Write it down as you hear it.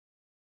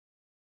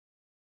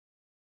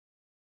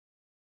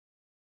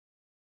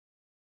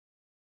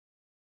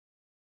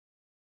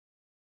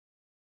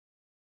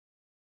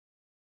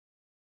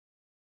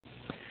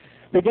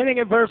beginning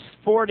at verse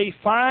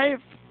 45.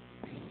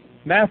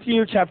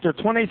 Matthew chapter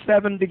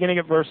 27, beginning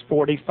at verse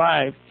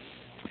 45.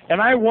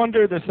 And I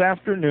wonder this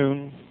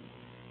afternoon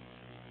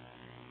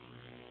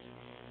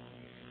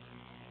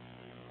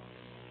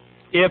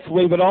if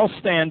we would all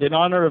stand in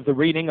honor of the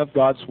reading of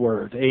God's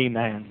Word.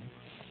 Amen.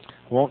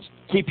 I won't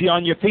keep you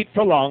on your feet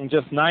for long,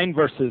 just 9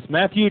 verses.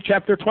 Matthew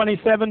chapter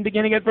 27,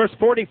 beginning at verse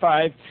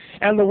 45.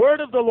 And the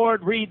word of the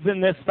Lord reads in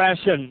this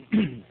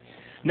fashion.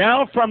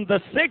 Now from the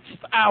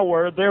 6th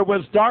hour there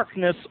was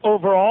darkness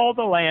over all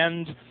the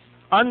land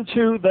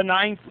unto the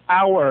 9th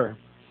hour.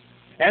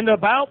 And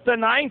about the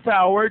 9th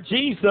hour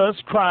Jesus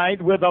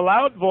cried with a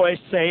loud voice,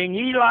 saying,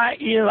 Eli,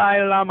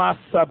 Eli, lama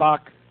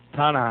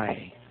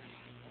sabachthani.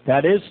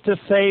 That is to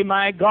say,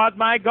 my God,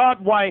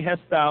 why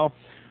hast thou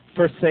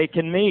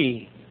forsaken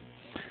me?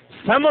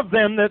 Some of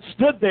them that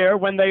stood there,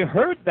 when they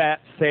heard that,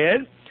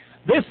 said,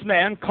 This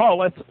man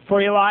calleth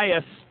for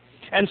Elias.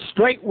 And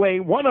straightway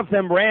one of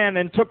them ran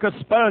and took a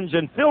sponge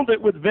and filled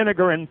it with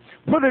vinegar and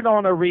put it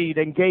on a reed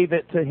and gave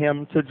it to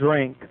him to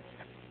drink.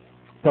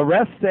 The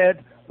rest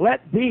said,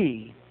 Let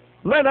be.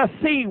 Let us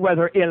see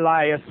whether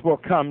Elias will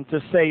come to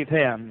save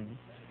him.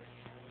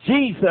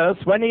 Jesus,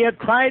 when he had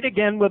cried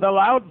again with a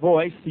loud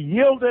voice,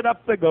 yielded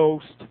up the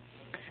ghost.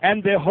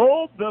 And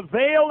behold, the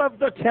veil of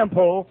the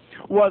temple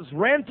was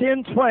rent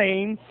in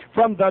twain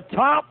from the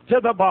top to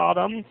the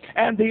bottom,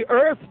 and the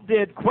earth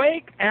did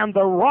quake, and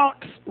the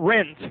rocks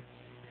rent.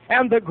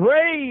 And the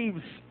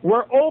graves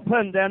were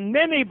opened, and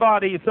many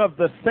bodies of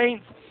the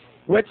saints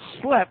which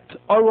slept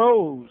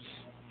arose,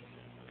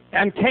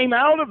 and came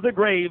out of the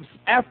graves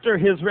after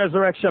his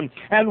resurrection,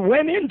 and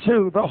went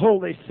into the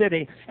holy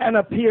city, and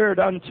appeared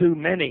unto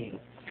many.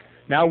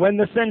 Now when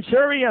the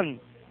centurion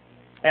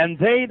and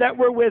they that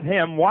were with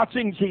him,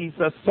 watching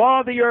Jesus,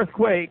 saw the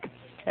earthquake,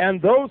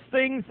 and those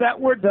things that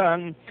were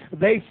done,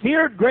 they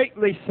feared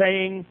greatly,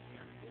 saying,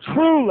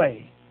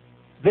 Truly,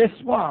 this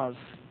was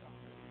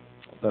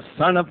the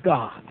Son of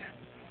God.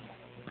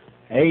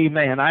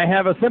 Amen. I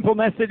have a simple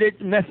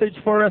message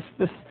for us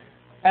this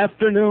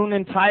afternoon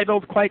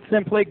entitled, quite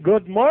simply,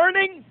 Good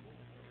Morning,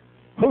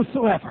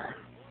 Whosoever.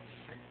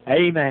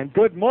 Amen.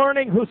 Good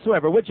morning,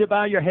 whosoever. Would you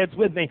bow your heads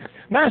with me?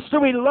 Master,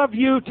 we love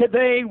you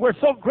today. We're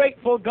so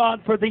grateful,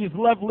 God, for these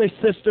lovely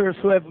sisters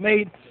who have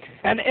made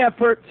an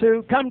effort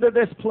to come to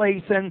this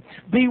place and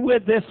be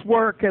with this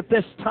work at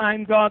this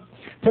time, God,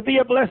 to be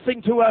a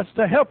blessing to us,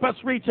 to help us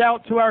reach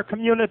out to our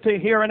community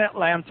here in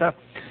Atlanta.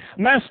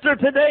 Master,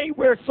 today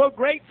we're so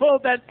grateful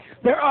that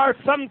there are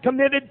some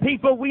committed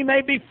people. We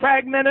may be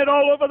fragmented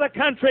all over the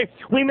country.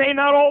 We may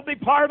not all be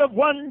part of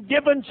one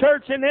given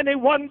church in any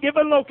one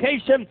given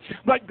location.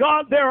 But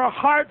God, there are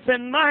hearts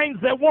and minds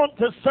that want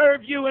to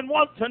serve you and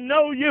want to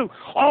know you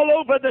all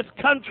over this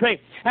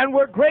country. And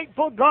we're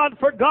grateful, God,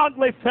 for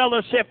godly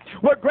fellowship.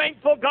 We're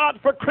grateful, God,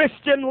 for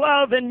Christian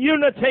love and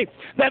unity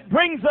that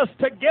brings us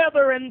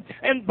together and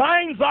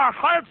binds our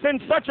hearts in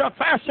such a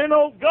fashion,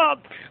 oh God,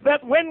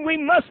 that when we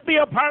must be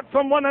apart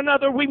from one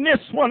another, we miss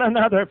one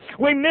another.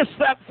 We miss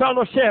that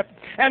fellowship.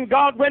 And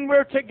God, when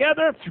we're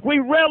together, we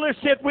relish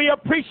it, we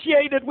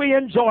appreciate it, we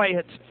enjoy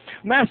it.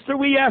 Master,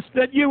 we ask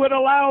that you would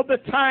allow the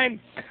time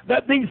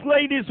that these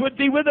ladies would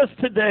be with us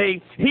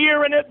today,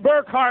 here and at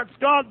Burkhart's,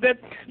 God, that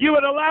you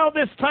would allow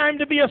this time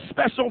to be a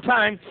special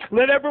time.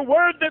 Let every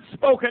word that's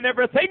spoken,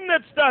 everything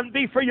that's done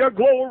be for your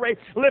glory.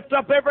 Lift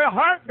up every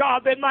heart,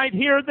 God, that might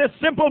hear this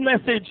simple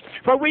message,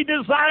 for we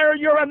desire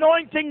your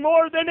anointing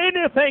more than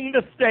anything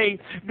this day.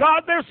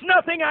 God, there's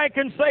nothing I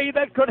can say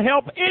that could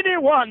help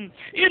anyone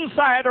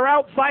inside or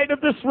outside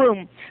of this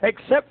room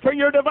except for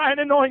your divine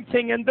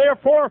anointing, and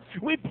therefore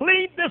we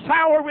plead this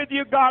hour with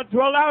you, God, to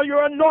allow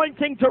your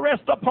anointing to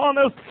rest upon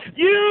us.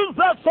 Use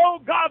us, oh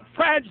God,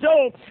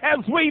 fragile as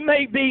we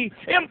may be,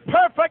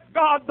 imperfect,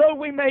 God, though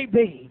we may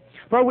be.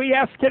 For we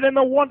ask it in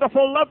the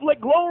wonderful, lovely,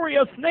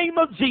 glorious name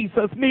of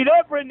Jesus. Meet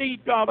every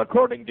need, God,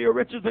 according to your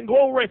riches and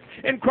glory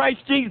in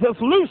Christ Jesus.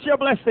 Loose your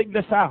blessing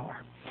this hour.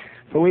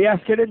 For we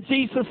ask it in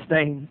Jesus'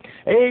 name.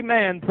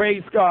 Amen.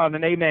 Praise God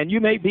and amen.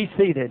 You may be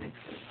seated.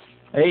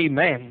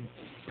 Amen.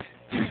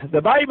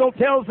 The Bible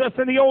tells us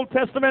in the Old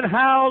Testament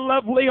how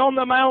lovely on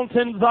the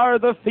mountains are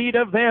the feet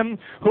of them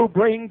who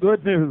bring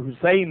good news.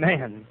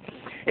 Amen.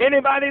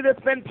 Anybody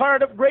that's been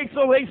part of Grace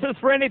Oasis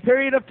for any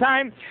period of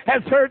time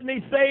has heard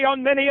me say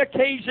on many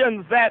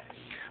occasions that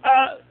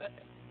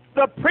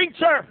the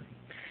preacher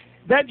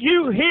that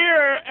you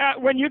hear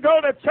when you go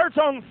to church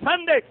on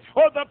Sunday,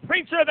 or the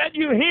preacher that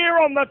you hear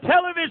on the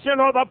television,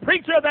 or the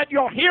preacher that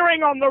you're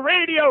hearing on the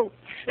radio,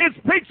 is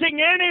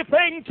preaching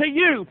anything to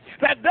you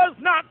that does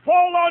not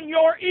fall on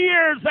your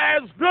ears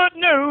as good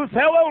news.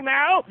 Hello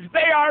now.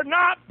 They are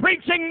not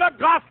preaching the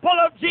gospel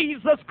of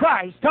Jesus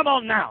Christ. Come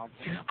on now.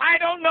 I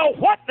don't know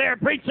what they're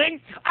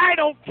preaching. I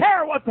don't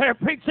care what they're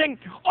preaching.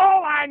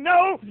 All I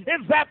know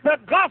is that the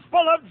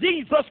gospel of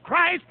Jesus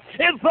Christ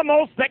is the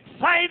most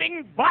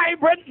exciting,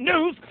 vibrant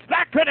news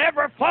that could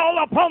ever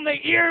fall upon the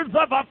ears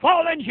of a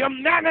fallen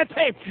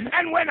humanity.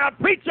 And when a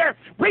preacher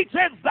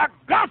preaches the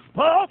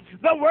gospel,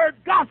 the word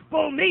gospel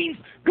gospel means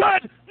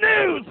good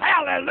news.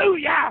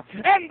 Hallelujah.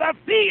 And the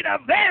feet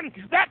of them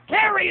that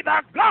carry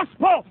the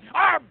gospel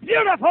are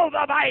beautiful,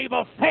 the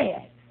Bible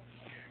said.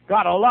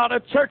 Got a lot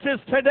of churches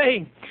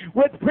today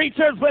with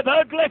preachers with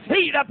ugly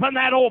feet up in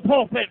that old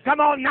pulpit.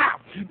 Come on now.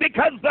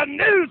 Because the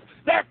news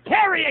they're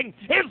carrying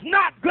is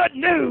not good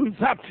news.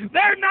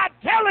 They're not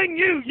telling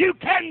you you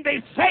can be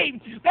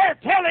saved. They're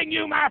telling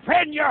you, my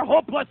friend, you're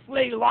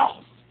hopelessly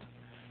lost.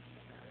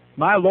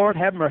 My Lord,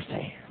 have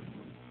mercy.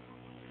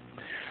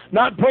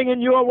 Not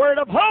bringing you a word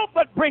of hope,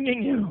 but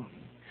bringing you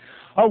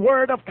a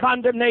word of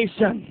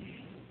condemnation.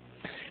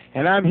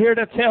 And I'm here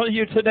to tell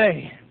you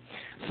today,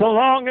 so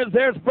long as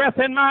there's breath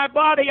in my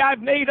body,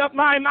 I've made up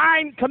my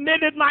mind,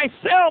 committed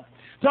myself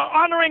to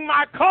honoring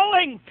my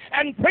calling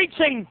and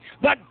preaching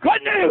the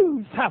good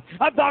news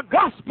of the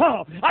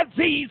gospel of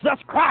Jesus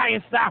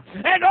Christ.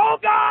 And oh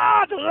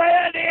God,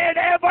 let it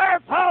ever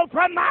fall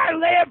from my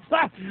lips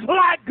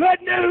like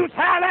good news.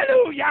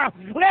 Hallelujah.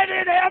 Let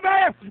it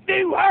ever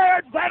be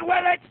words that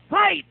will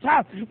excite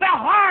the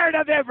heart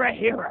of every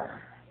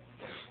hearer.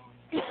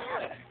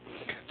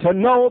 To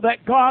know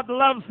that God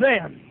loves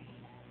them.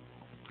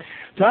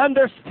 To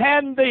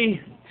understand the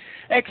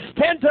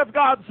extent of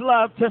God's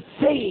love. To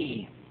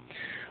see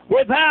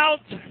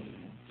without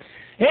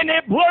any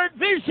blurred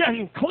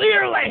vision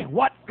clearly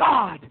what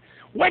God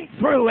went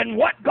through and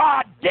what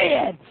God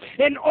did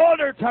in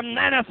order to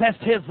manifest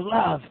His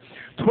love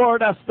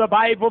toward us. The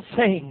Bible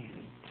saying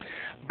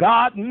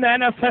God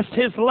manifest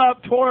His love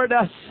toward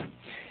us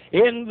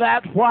in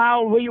that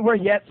while we were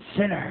yet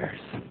sinners,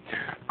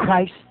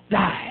 Christ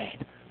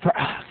died for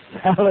us.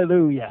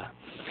 Hallelujah.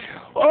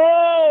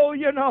 Oh,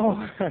 you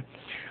know,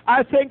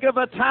 I think of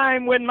a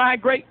time when my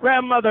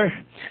great-grandmother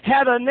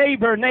had a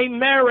neighbor named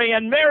Mary,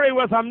 and Mary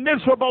was a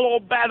miserable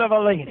old bat of a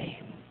lady.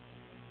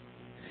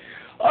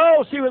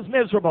 Oh, she was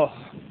miserable.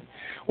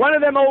 One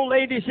of them old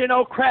ladies, you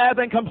know, crab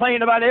and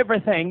complain about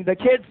everything. The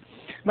kids,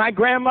 my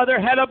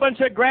grandmother had a bunch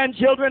of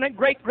grandchildren and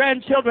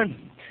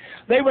great-grandchildren.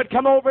 They would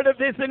come over to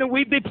visit, and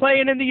we'd be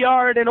playing in the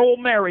yard, and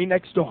old Mary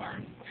next door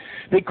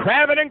be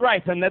crabbing and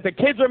griping that the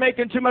kids are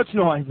making too much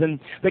noise, and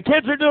the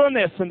kids are doing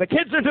this, and the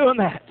kids are doing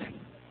that.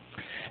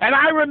 And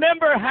I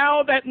remember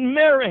how that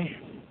Mary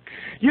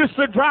used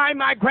to drive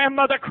my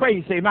grandmother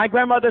crazy. My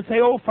grandmother would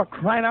say, oh, for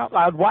crying out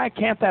loud, why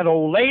can't that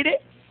old lady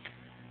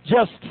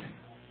just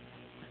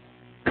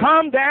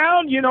calm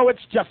down? You know,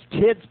 it's just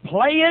kids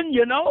playing,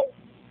 you know.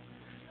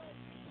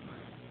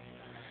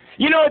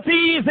 You know, it's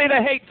easy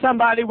to hate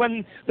somebody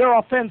when they're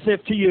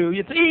offensive to you.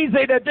 It's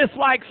easy to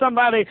dislike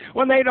somebody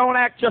when they don't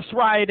act just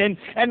right, and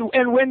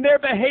when their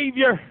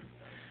behavior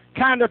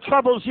kind of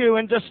troubles you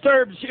and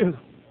disturbs you.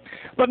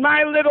 But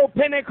my little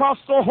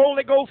Pentecostal,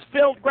 Holy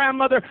Ghost-filled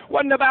grandmother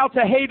wasn't about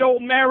to hate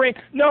old Mary.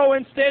 No,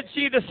 instead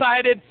she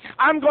decided,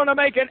 I'm going to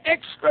make an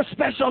extra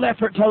special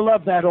effort to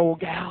love that old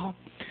gal.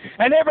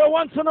 And every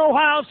once in a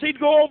while, she'd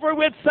go over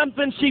with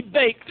something she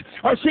baked,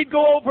 or she'd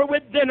go over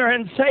with dinner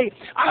and say,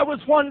 I was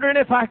wondering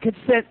if I could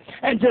sit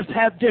and just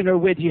have dinner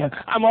with you.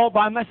 I'm all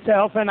by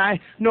myself, and I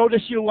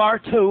notice you are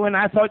too, and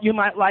I thought you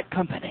might like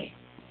company.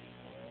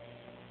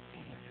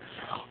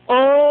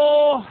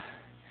 Oh,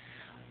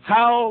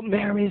 how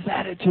Mary's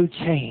attitude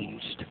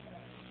changed.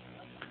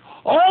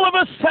 All of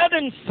a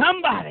sudden,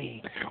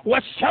 somebody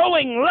was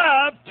showing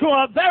love to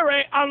a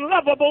very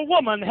unlovable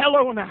woman.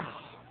 Hello now.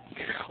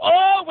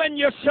 Oh, when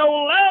you show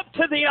love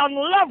to the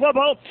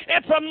unlovable,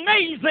 it's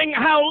amazing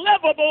how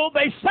lovable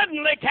they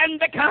suddenly can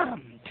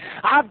become.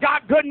 I've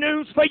got good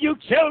news for you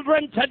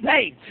children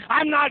today.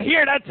 I'm not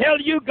here to tell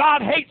you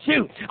God hates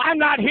you. I'm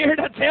not here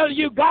to tell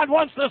you God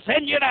wants to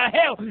send you to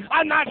hell.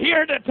 I'm not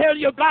here to tell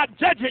you God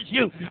judges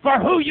you for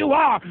who you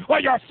are or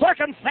your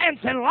circumstance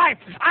in life.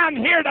 I'm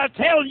here to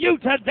tell you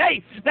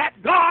today that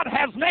God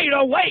has made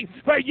a way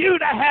for you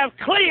to have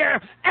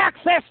clear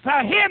access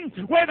to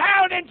Him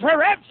without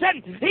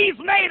interruption. He's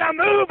made a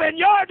move in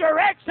your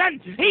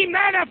direction. He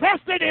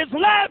manifested His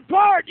love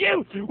toward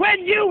you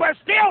when you were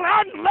still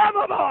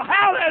unlovable.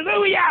 Hallelujah.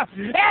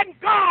 And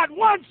God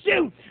wants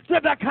you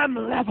to become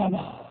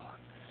lovable.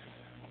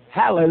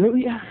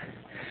 Hallelujah.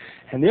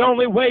 And the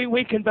only way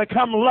we can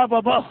become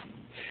lovable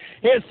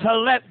is to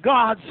let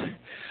God's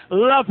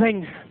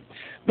loving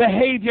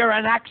behavior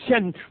and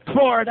action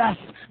toward us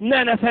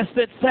manifest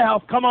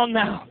itself. Come on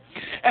now.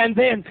 And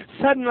then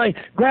suddenly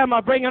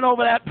Grandma bringing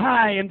over that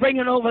pie and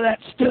bringing over that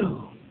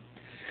stew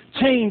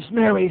changed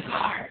Mary's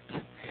heart.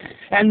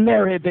 And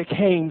Mary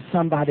became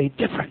somebody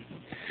different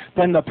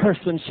than the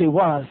person she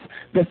was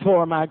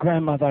before my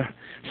grandmother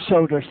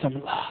showed her some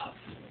love.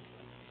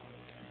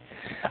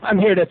 I'm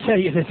here to tell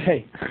you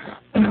today,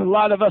 a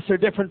lot of us are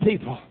different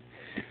people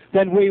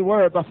than we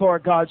were before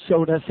God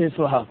showed us His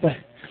love.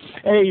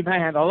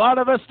 Amen. A lot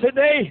of us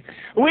today,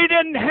 we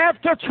didn't have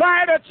to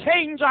try to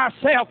change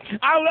ourselves.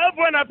 I love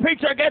when a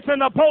preacher gets in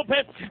the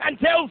pulpit and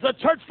tells the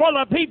church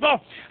full of people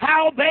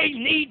how they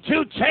need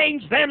to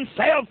change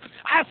themselves.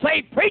 I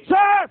say, preacher,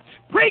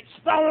 preach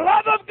the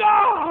love of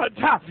God,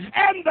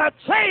 and the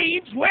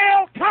change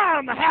will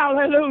come.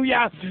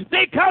 Hallelujah.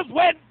 Because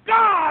when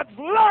God's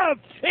love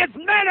is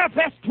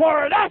manifest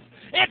toward us,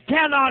 it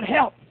cannot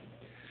help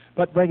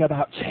but bring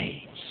about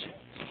change.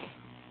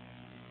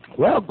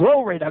 Well,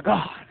 glory to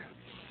God.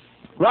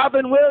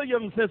 Robin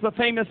Williams is a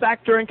famous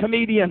actor and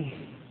comedian.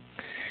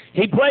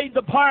 He played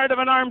the part of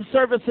an armed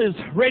services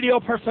radio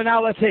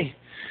personality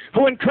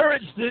who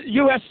encouraged the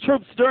U.S.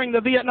 troops during the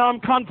Vietnam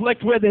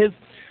conflict with his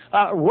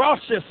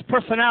raucous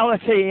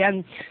personality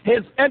and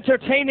his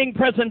entertaining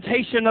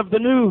presentation of the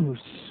news.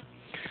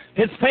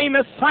 His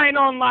famous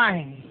sign-on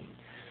line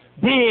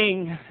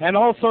being, and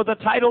also the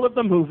title of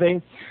the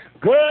movie,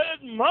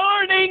 Good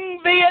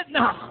Morning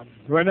Vietnam.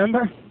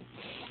 Remember?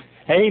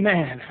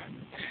 Amen.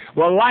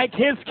 Well, like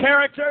his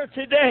character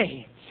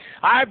today,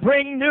 I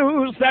bring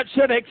news that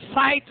should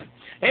excite,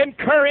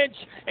 encourage,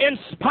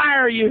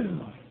 inspire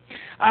you.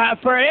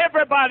 For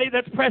everybody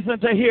that's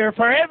present to hear,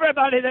 for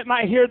everybody that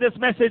might hear this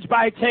message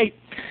by tape,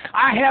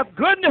 I have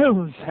good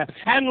news.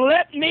 And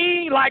let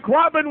me, like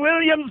Robin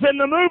Williams in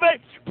the movie,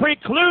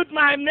 preclude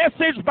my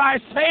message by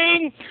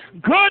saying,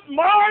 good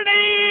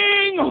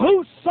morning,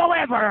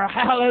 whosoever.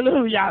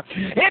 Hallelujah.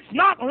 It's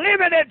not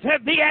limited to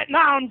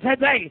Vietnam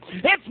today.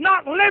 It's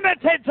not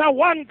limited to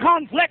one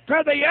conflict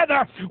or the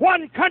other,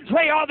 one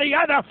country or the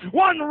other,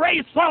 one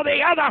race or the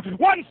other,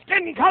 one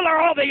skin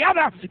color or the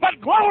other. But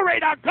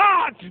glory to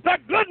God, the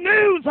good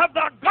news of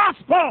the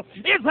gospel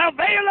is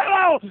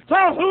available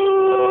to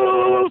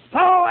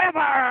whosoever.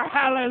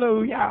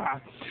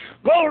 Hallelujah.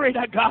 Glory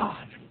to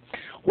God.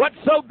 What's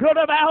so good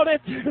about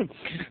it?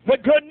 The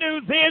good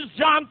news is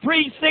John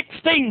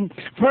 3:16.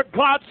 For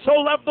God so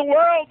loved the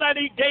world that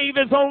he gave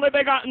his only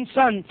begotten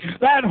Son,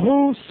 that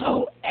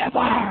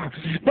whosoever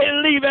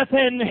believeth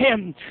in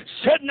him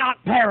should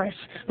not perish,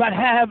 but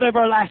have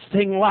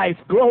everlasting life.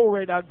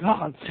 Glory to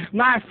God.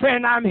 My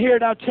friend, I'm here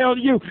to tell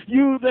you,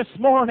 you this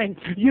morning,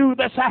 you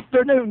this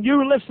afternoon,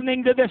 you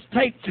listening to this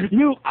tape,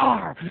 you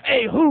are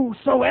a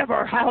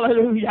whosoever.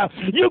 Hallelujah.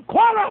 You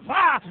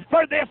qualify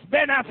for this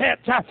benefit.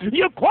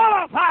 You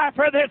qualify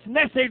for this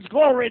message.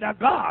 Glory to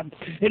God.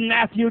 In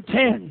Matthew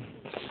 10,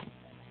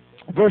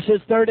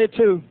 verses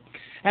 32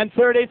 and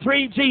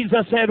 33,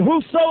 Jesus said,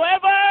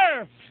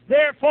 whosoever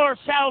therefore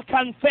shall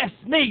confess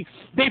me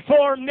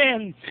before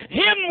men,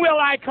 him will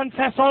I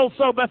confess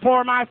also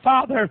before my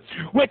Father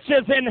which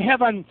is in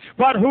heaven.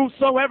 But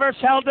whosoever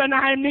shall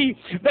deny me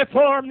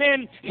before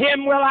men,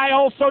 him will I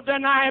also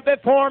deny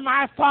before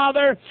my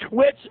Father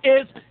which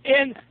is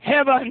in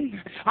heaven.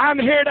 I'm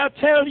here to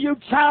tell you,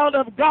 child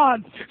of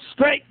God,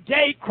 straight,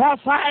 gay,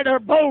 cross-eyed, or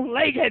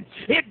bow-legged,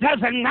 it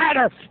doesn't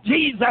matter.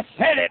 Jesus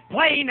said it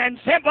plain and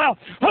simple.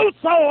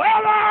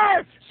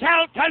 Whosoever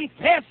shall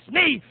confess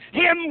me,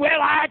 him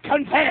will I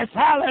confess.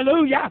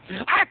 Hallelujah.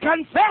 I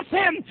confess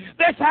him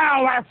this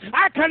hour.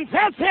 I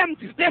confess him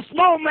this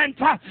moment.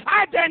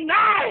 I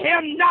deny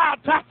him not.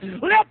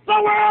 Let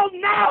the world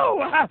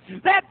know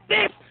that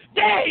this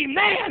day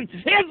man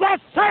is a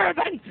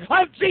servant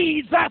of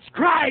Jesus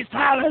Christ.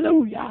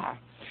 Hallelujah.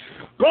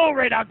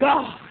 Glory to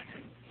God.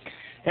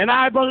 And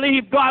I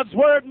believe God's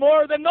word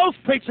more than those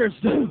preachers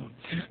do,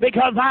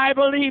 because I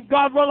believe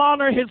God will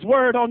honor his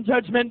word on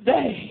Judgment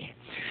Day.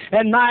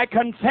 And my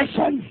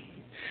confession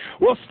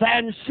will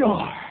stand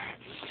sure,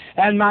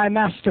 and my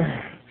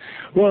master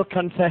will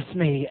confess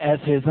me as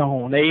his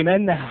own.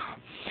 Amen. Now,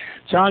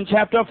 John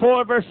chapter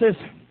 4, verses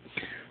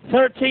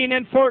 13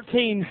 and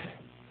 14,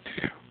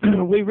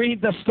 we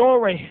read the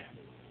story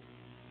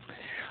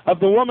of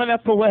the woman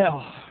at the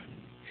well.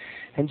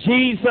 And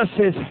Jesus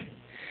is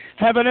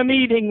having a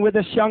meeting with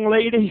this young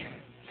lady.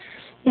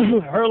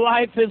 Her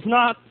life is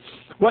not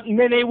what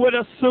many would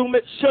assume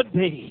it should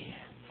be.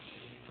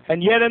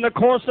 And yet in the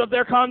course of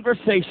their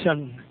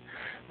conversation,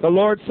 the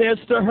Lord says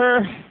to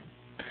her,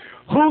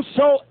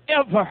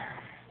 whosoever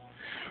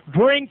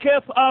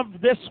drinketh of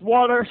this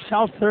water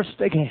shall thirst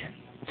again.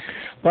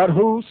 But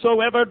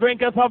whosoever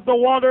drinketh of the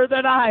water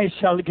that I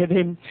shall give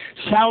him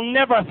shall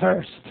never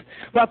thirst.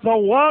 But the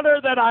water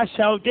that I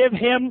shall give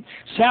him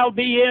shall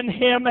be in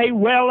him a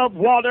well of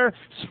water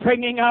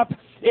springing up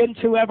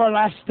into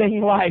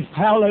everlasting life.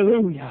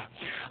 Hallelujah.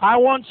 I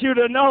want you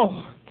to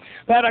know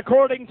that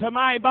according to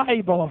my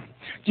Bible,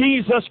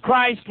 Jesus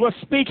Christ was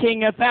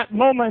speaking at that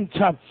moment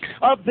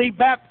of the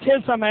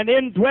baptism and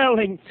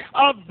indwelling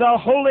of the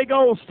Holy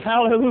Ghost.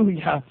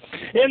 Hallelujah.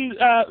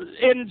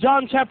 In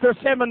John chapter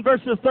 7,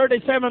 verses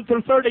 37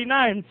 through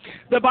 39,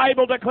 the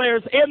Bible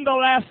declares, in the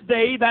last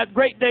day, that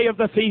great day of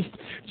the feast,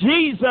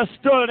 Jesus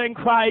stood and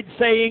cried,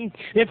 saying,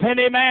 if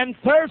any man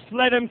thirst,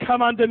 let him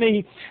come unto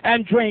me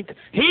and drink.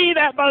 He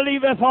that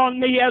believeth on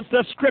me, as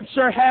the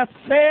Scripture hath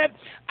said,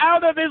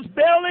 out of his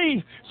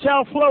belly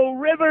shall flow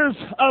rivers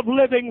of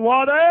living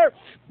water.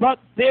 But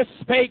this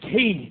spake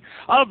he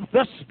of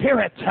the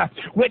Spirit,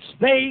 which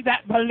they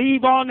that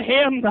believe on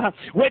him,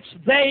 which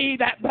they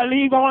that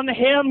believe on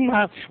him,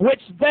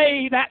 which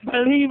they that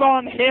believe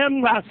on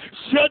him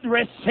should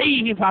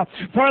receive.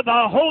 For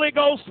the Holy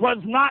Ghost was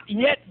not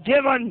yet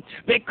given,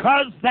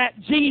 because that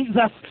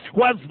Jesus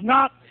was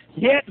not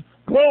yet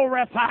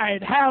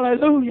glorified.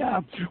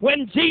 Hallelujah.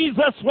 When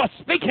Jesus was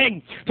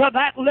speaking to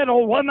that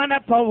little woman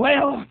at the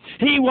well,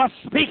 he was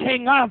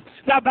speaking of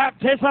the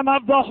baptism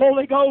of the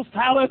Holy Ghost.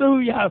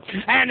 Hallelujah.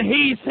 And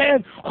he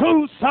said,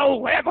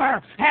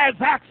 whosoever has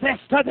access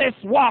to this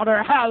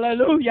water,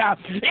 hallelujah,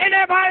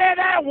 anybody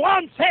that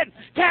wants it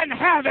can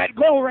have it.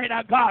 Glory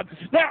to God.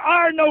 There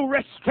are no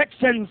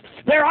restrictions.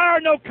 There are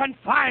no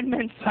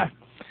confinements.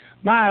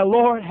 My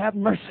Lord, have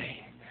mercy.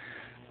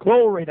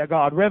 Glory to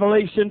God.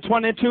 Revelation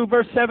 22,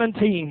 verse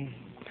 17.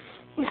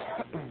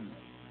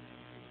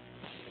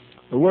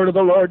 The word of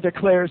the Lord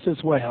declares as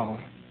well.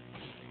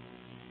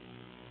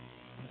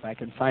 If I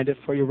can find it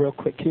for you real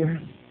quick here.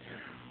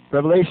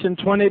 Revelation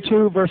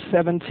 22, verse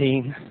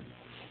 17.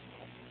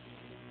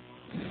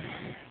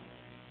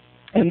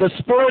 And the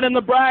Spirit and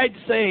the bride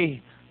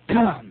say,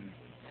 come.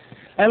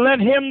 And let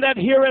him that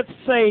heareth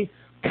say,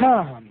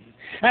 come.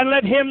 And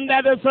let him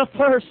that is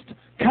athirst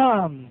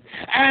come.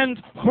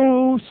 And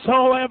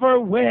whosoever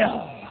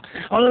will,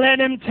 let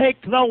him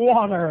take the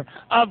water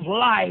of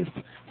life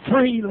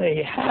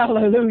freely.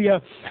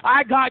 Hallelujah.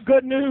 I got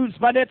good news,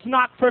 but it's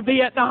not for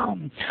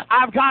Vietnam.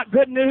 I've got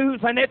good news,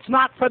 and it's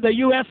not for the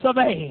US of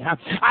A.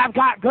 I've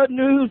got good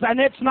news, and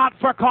it's not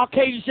for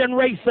Caucasian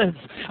races.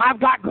 I've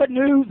got good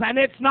news, and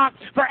it's not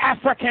for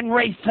African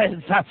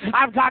races.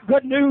 I've got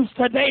good news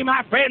today,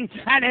 my friend,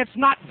 and it's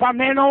not for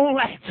men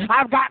only.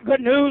 I've got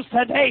good news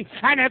today,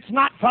 and it's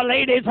not for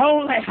ladies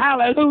only.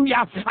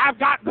 Hallelujah. I've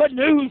got good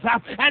news,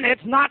 and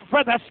it's not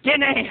for the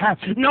skinny,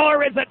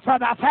 nor is it for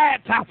the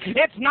fat.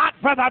 It's not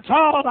for the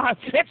tall.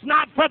 It's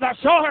not for the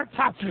short.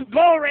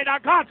 Glory to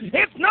God.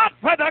 It's not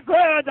for the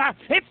good.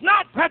 It's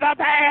not for the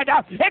bad.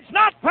 It's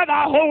not for the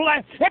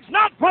holy. It's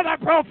not for the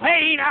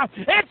profane.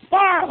 It's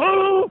for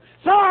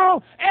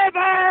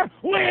whosoever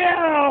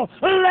will.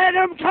 Let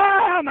him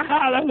come.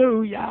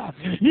 Hallelujah.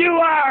 You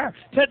are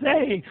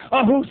today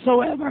a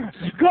whosoever.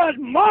 Good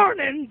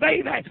morning,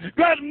 baby.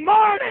 Good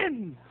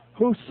morning,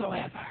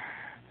 whosoever.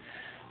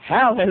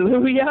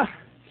 Hallelujah.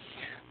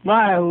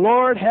 My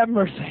Lord, have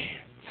mercy.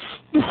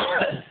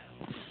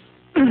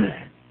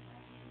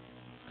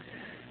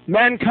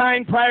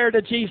 Mankind prior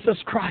to Jesus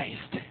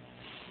Christ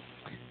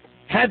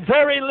had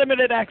very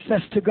limited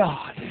access to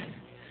God,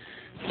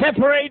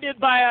 separated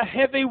by a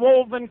heavy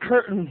woven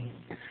curtain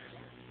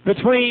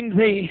between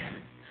the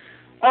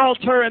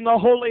altar and the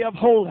Holy of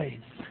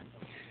Holies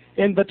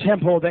in the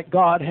temple that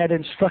God had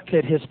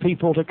instructed his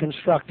people to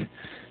construct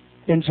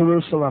in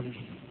Jerusalem.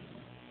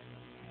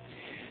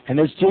 And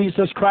as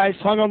Jesus Christ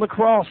hung on the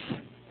cross,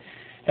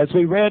 as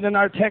we read in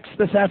our text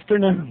this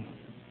afternoon,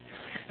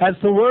 as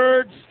the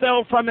words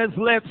fell from his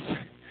lips,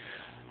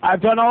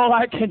 I've done all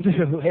I can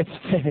do. It's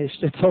finished.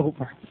 It's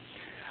over.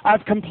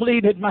 I've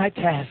completed my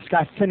task.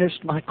 I've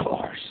finished my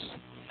course.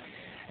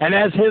 And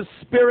as his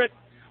spirit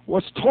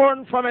was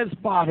torn from his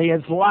body,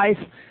 his life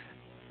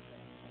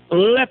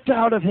leapt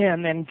out of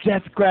him, and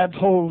death grabbed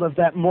hold of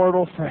that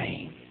mortal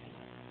frame.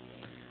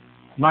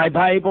 My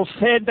Bible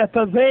said that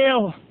the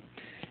veil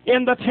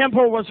in the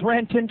temple was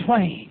rent in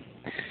twain.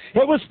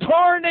 It was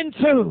torn in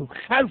two,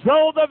 as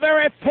though the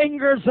very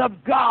fingers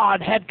of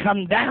God had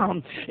come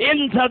down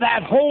into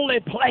that holy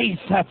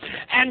place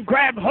and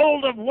grabbed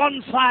hold of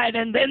one side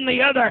and then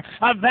the other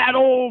of that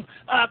old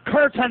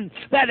curtain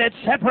that had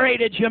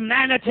separated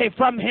humanity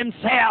from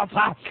himself.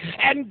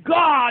 And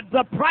God,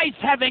 the price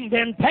having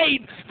been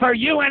paid for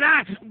you and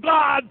I,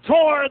 God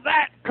tore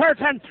that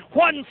curtain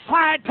one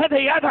side to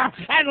the other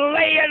and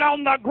lay it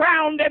on the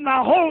ground in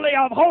the Holy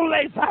of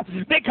Holies,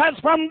 because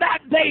from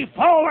that day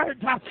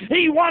forward,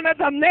 he wanted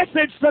the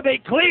message to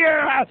be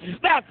clear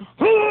that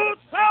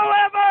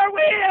whosoever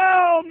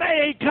will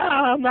may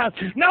come.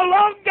 No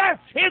longer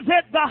is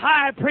it the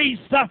high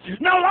priest.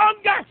 No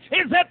longer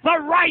is it the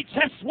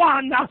righteous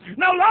one.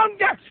 No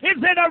longer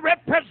is it a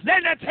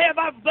representative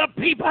of the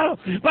people,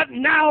 but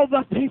now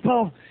the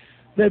people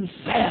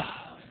themselves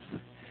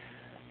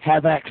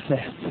have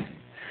access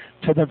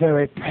to the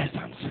very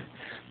presence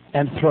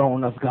and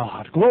throne of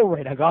God.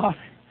 Glory to God.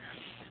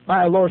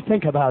 My Lord,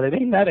 think about it.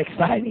 Ain't that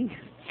exciting?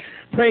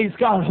 Praise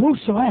God.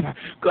 Whosoever.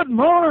 Good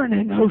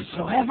morning,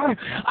 whosoever.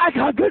 I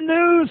got good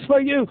news for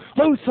you,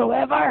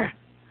 whosoever.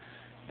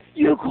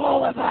 You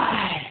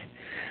qualify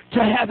to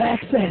have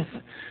access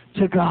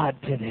to God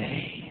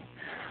today.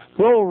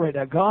 Glory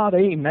to God.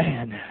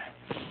 Amen.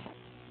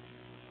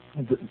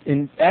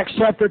 In Acts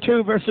chapter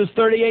 2, verses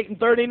 38 and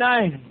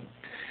 39,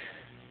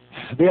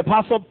 the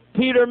Apostle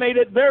Peter made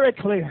it very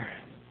clear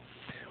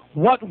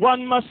what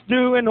one must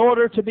do in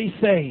order to be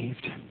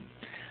saved.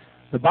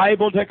 The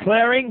Bible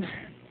declaring,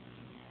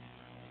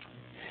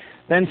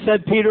 then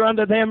said Peter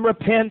unto them,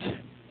 repent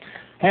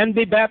and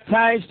be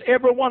baptized,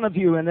 every one of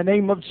you, in the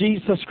name of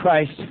Jesus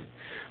Christ,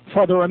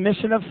 for the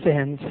remission of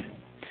sins,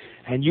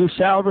 and you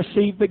shall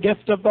receive the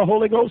gift of the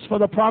Holy Ghost, for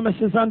the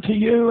promises unto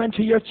you and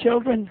to your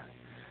children,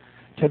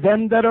 to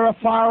them that are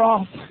afar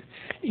off,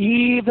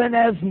 even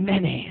as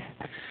many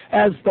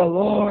as the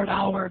Lord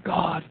our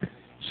God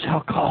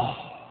shall call.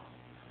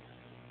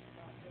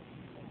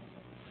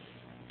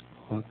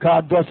 Well,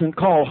 God doesn't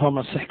call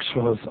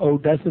homosexuals, oh,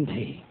 doesn't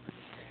he?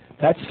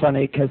 That's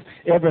funny because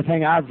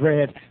everything I've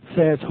read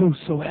says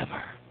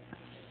whosoever.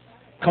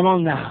 Come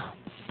on now.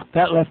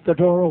 That left the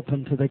door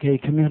open to the gay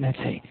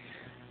community.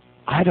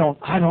 I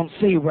don't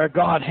see where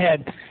God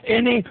had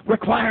any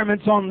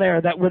requirements on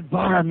there that would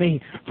bar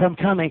me from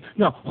coming.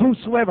 No,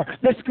 whosoever.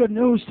 This good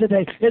news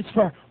today is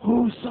for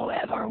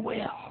whosoever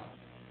will.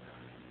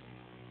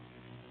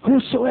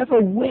 Whosoever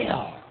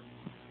will.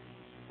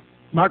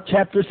 Mark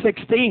chapter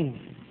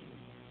 16,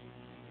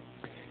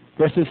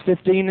 verses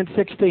 15 and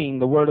 16,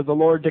 the word of the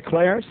Lord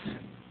declares,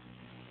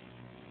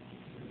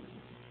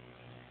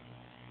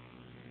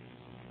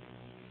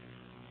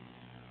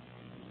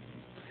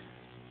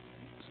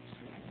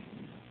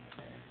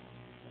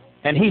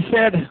 and he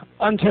said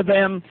unto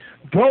them,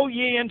 Go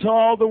ye into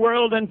all the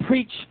world and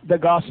preach the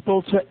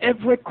gospel to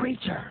every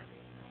creature.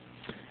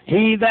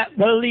 He that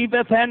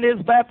believeth and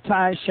is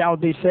baptized shall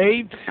be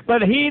saved,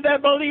 but he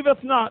that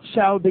believeth not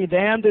shall be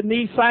damned. And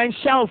these signs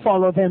shall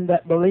follow them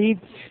that believe.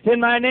 In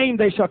my name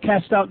they shall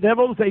cast out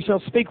devils, they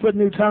shall speak with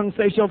new tongues,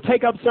 they shall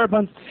take up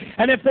serpents,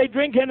 and if they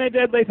drink any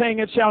deadly thing,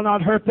 it shall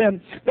not hurt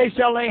them. They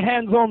shall lay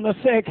hands on the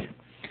sick,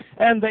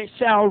 and they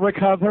shall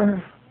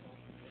recover.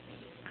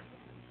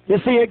 You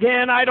see,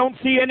 again, I don't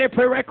see any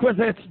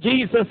prerequisites.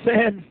 Jesus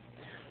said,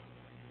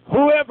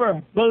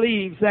 whoever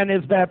believes and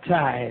is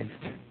baptized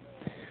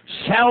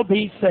shall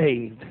be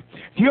saved.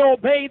 If you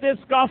obey this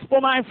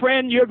gospel, my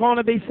friend, you're going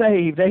to be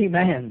saved.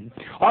 Amen.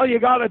 All you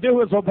got to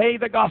do is obey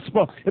the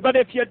gospel. But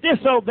if you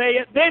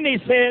disobey it, then he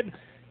said,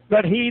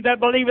 but he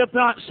that believeth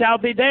not shall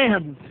be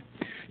damned.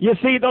 You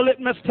see, the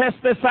litmus test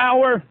this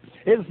hour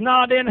is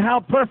not in how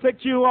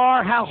perfect you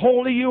are, how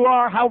holy you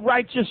are, how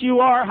righteous you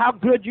are, how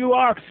good you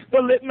are.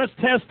 The litmus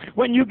test,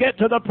 when you get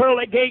to the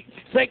pearly gate,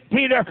 St.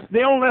 Peter,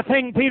 the only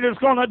thing Peter's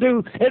going to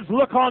do is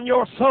look on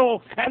your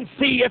soul and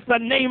see if the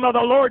name of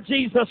the Lord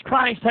Jesus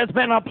Christ has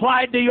been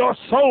applied to your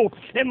soul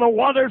in the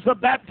waters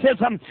of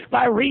baptism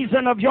by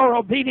reason of your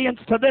obedience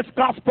to this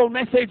gospel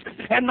message.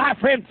 And my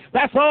friend,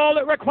 that's all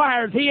it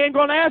requires. He ain't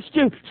going to ask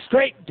you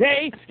straight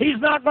gay. He's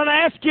not going to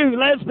ask you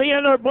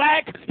lesbian or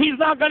black. He's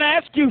not going to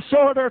ask you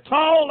short or tall.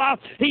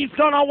 He's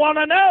going to want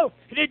to know,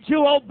 did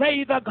you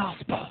obey the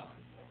gospel?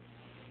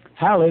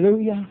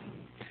 Hallelujah.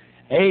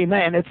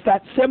 Amen. It's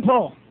that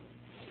simple.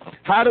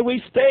 How do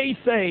we stay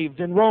saved?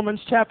 In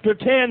Romans chapter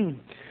 10,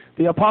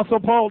 the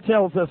Apostle Paul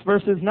tells us,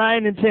 verses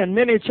 9 and 10.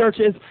 Many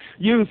churches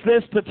use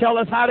this to tell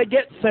us how to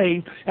get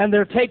saved, and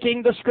they're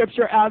taking the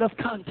scripture out of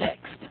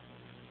context.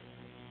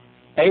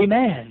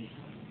 Amen.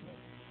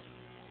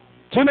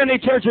 Too many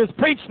churches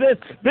preach this.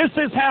 This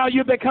is how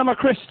you become a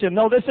Christian.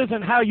 No, this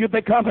isn't how you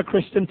become a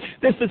Christian.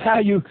 This is how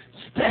you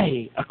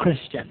stay a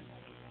Christian.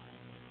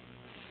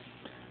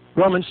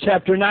 Romans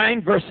chapter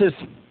 9, verses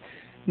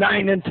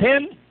 9 and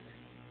 10.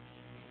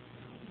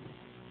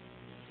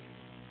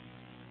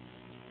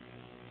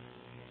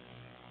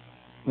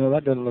 Well,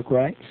 that doesn't look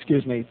right.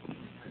 Excuse me.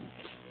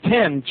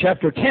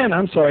 Chapter 10,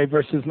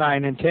 verses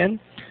 9 and 10.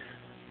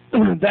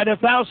 That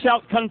if thou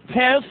shalt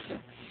confess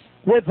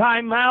with thy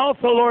mouth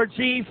the Lord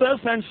Jesus,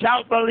 and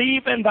shalt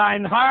believe in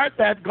thine heart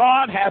that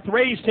God hath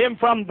raised him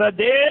from the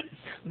dead,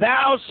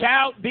 thou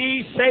shalt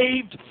be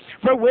saved.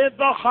 For with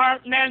the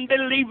heart man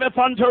believeth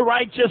unto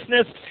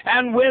righteousness,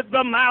 and with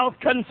the mouth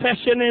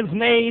confession is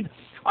made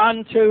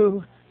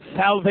unto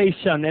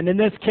salvation. And in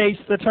this case,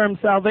 the term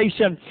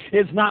salvation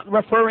is not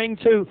referring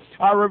to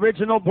our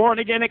original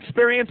born-again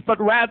experience, but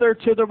rather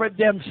to the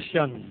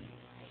redemption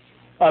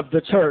of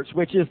the church,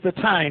 which is the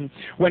time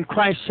when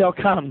Christ shall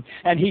come,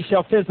 and he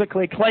shall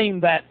physically claim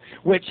that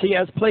which he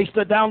has placed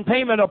a down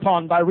payment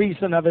upon by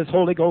reason of his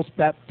Holy Ghost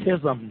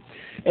baptism.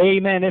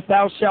 Amen. If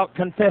thou shalt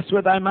confess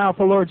with thy mouth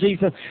the Lord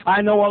Jesus.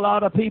 I know a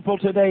lot of people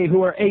today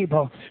who are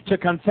able to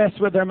confess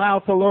with their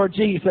mouth the Lord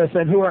Jesus,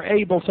 and who are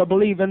able to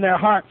believe in their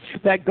heart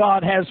that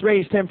God has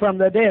raised him from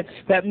the dead,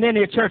 that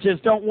many churches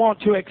don't want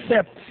to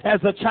accept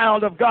as a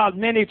child of God.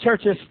 Many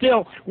churches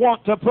still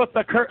want to put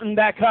the curtain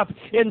back up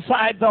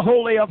inside the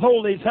Holy of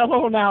Holies.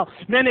 Hello now.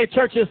 Many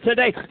churches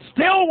today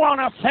still want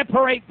to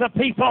separate the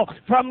people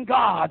from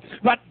God.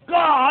 But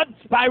God,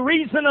 by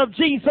reason of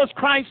Jesus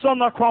Christ on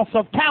the cross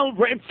of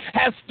Calvary,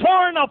 has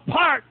torn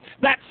apart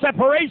that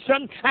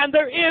separation, and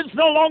there is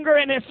no longer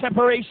any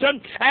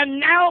separation. And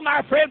now,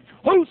 my friend,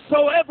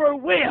 whosoever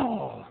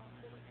will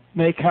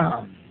may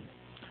come.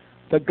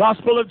 The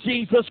gospel of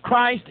Jesus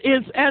Christ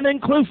is an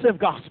inclusive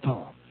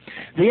gospel.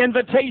 The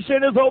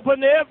invitation is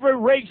open to every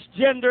race,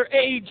 gender,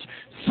 age,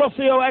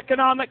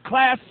 socioeconomic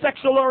class,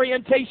 sexual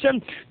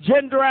orientation,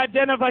 gender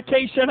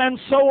identification, and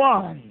so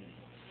on.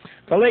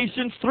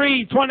 Galatians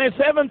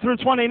 3:27 through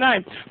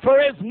 29. For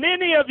as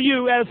many of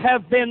you as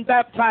have been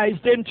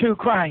baptized into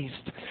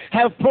Christ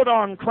have put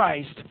on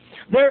Christ.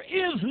 There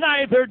is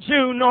neither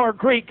Jew nor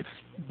Greek,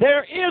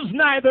 There is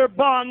neither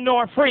bond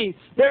nor free.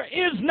 There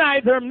is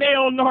neither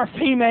male nor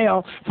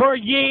female. For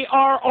ye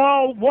are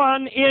all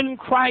one in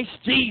Christ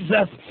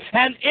Jesus.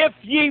 And if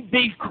ye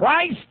be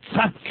Christ's,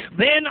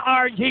 then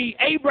are ye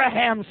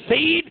Abraham's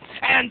seed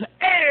and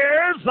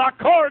heirs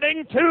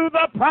according to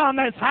the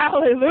promise.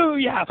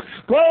 Hallelujah.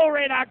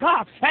 Glory to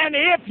God. And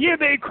if ye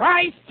be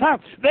Christ's,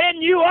 then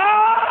you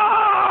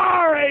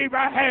are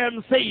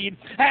Abraham's seed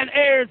and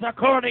heirs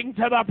according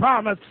to the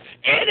promise.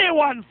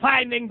 Anyone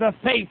finding the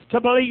faith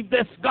to believe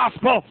this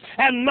gospel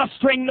and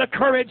mustering the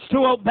courage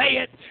to obey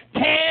it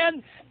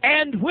can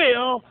and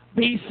will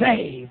be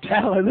saved.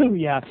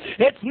 Hallelujah.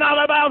 It's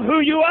not about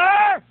who you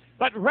are,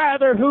 but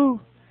rather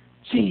who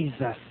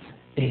Jesus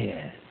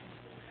is.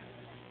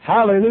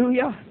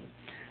 Hallelujah.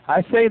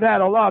 I say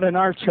that a lot in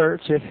our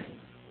church.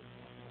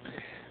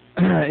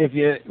 If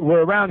you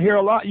were around here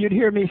a lot, you'd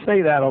hear me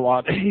say that a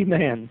lot.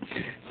 Amen.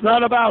 It's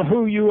not about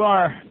who you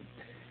are.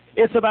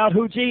 It's about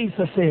who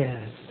Jesus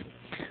is.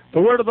 The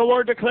word of the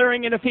Lord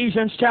declaring in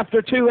Ephesians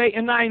chapter 2, 8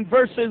 and 9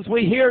 verses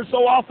we hear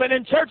so often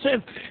in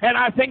churches, and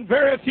I think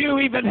very few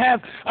even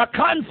have a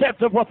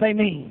concept of what they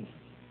mean.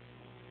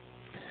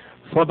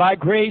 For by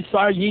grace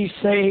are ye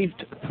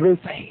saved through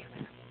faith,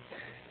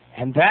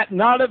 and that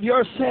not of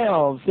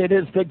yourselves, it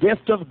is the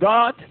gift of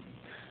God,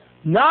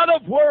 not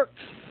of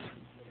works,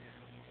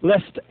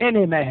 lest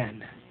any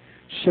man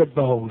should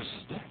boast.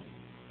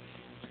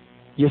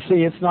 You see,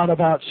 it's not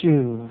about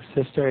you,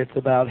 sister, it's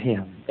about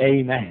Him.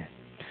 Amen.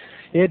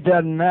 It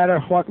doesn't matter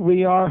what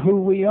we are,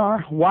 who we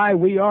are, why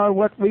we are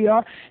what we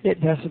are.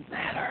 It doesn't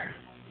matter.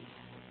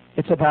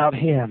 It's about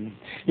Him.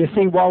 You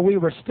see, while we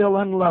were still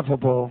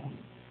unlovable,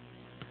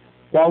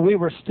 while we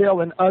were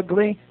still an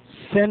ugly,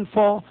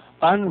 sinful,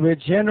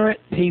 unregenerate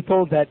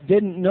people that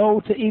didn't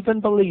know to even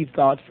believe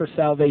God for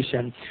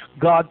salvation,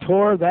 God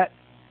tore that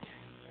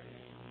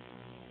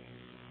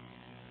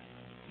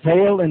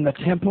veil in the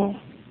temple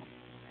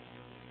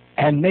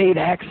and made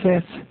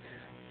access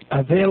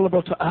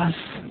available to us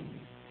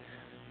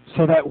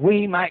so that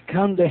we might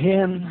come to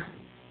Him.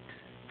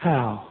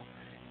 How?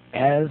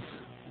 As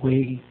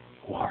we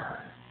were.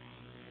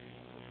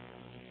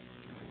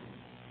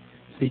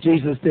 See,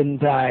 Jesus didn't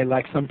die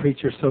like some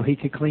preachers so He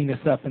could clean us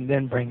up and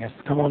then bring us.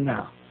 Come on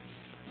now.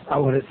 That's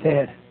not what it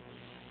said.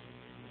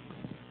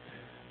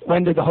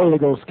 When did the Holy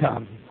Ghost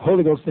come? The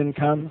Holy Ghost didn't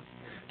come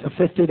till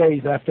 50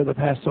 days after the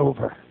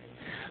Passover.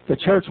 The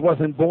church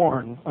wasn't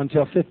born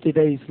until 50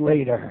 days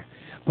later.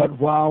 But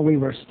while we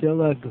were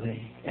still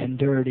ugly and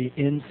dirty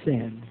in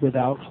sin,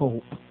 without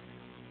hope,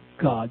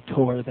 God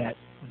tore that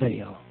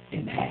veil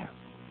in half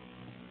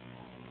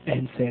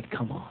and said,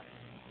 come on.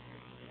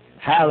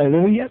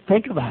 Hallelujah.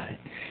 Think about it.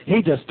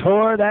 He just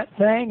tore that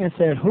thing and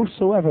said,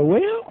 whosoever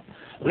will,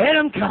 let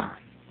him come.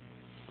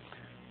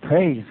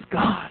 Praise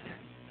God.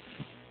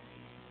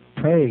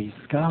 Praise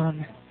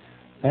God.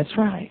 That's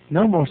right.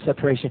 No more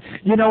separation.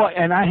 You know what,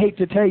 and I hate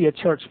to tell you,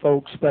 church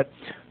folks, but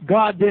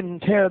God didn't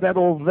tear that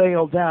old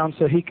veil down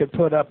so He could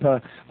put up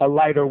a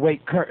lighter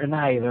weight curtain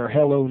either.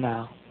 Hello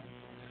now.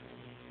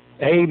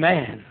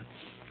 Amen.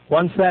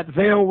 Once that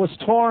veil was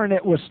torn,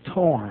 it was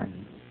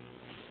torn.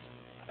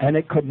 And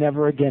it could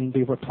never again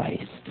be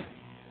replaced.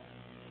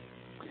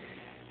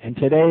 And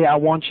today I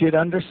want you to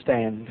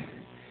understand,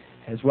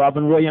 as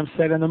Robin Williams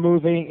said in the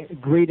movie,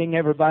 greeting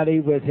everybody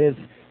with his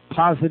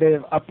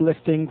positive,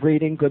 uplifting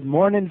greeting, good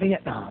morning,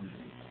 Vietnam.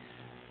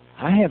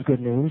 I have good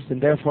news,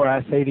 and therefore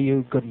I say to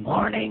you, good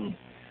morning,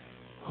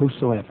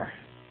 whosoever.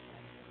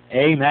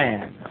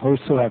 Amen,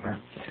 whosoever.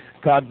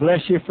 God bless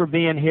you for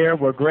being here.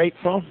 We're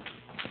grateful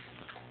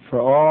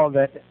for all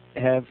that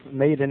have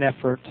made an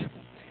effort,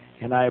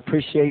 and I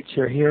appreciate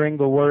your hearing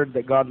the word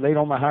that God laid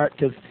on my heart,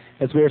 because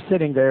as we were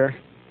sitting there,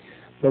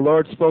 the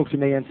Lord spoke to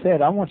me and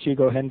said, I want you to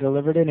go ahead and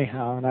deliver it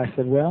anyhow. And I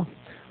said, well,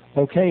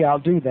 okay, I'll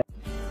do that.